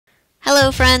Hello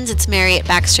friends, it's Mary at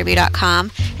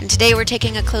Backsterby.com, and today we're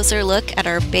taking a closer look at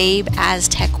our Babe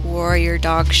Aztec Warrior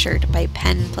dog shirt by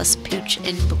Penn Pooch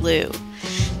in blue.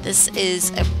 This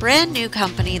is a brand new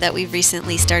company that we've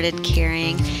recently started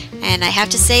carrying, and I have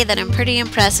to say that I'm pretty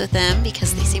impressed with them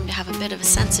because they seem to have a bit of a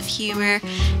sense of humor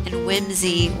and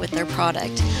whimsy with their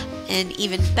product. And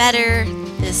even better,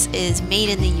 this is made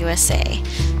in the USA.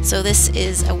 So this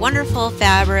is a wonderful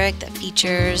fabric that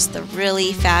features the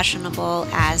really fashionable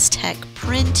Aztec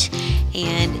print,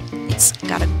 and it's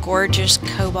got a gorgeous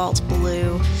cobalt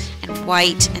blue and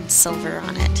white and silver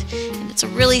on it. And it's a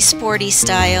really sporty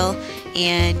style,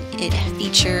 and it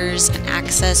features an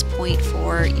access point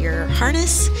for your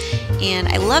harness, and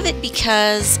I love it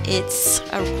because it's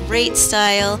a great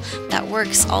style that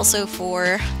works also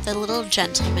for the little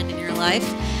gentleman in your life.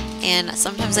 And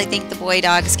sometimes I think the boy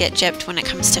dogs get gypped when it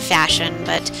comes to fashion,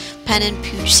 but Penn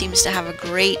Pooch seems to have a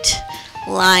great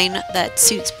line that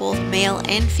suits both male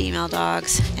and female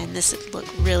dogs, and this would look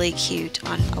really cute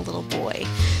on a little boy.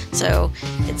 So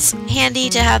it's handy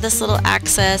to have this little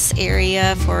access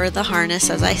area for the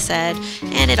harness, as I said,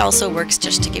 and it also works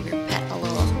just to give your pet a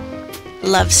little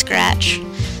love scratch.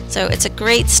 So it's a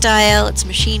great style, it's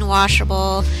machine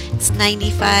washable, it's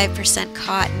 95%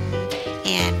 cotton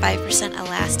and 5%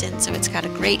 elastin, so it's got a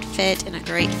great fit and a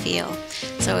great feel.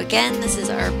 So again, this is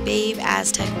our Babe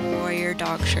Aztec Warrior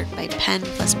dog shirt by Penn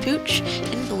Pooch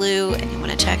in blue, and you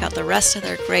want to check out the rest of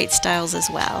their great styles as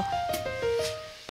well.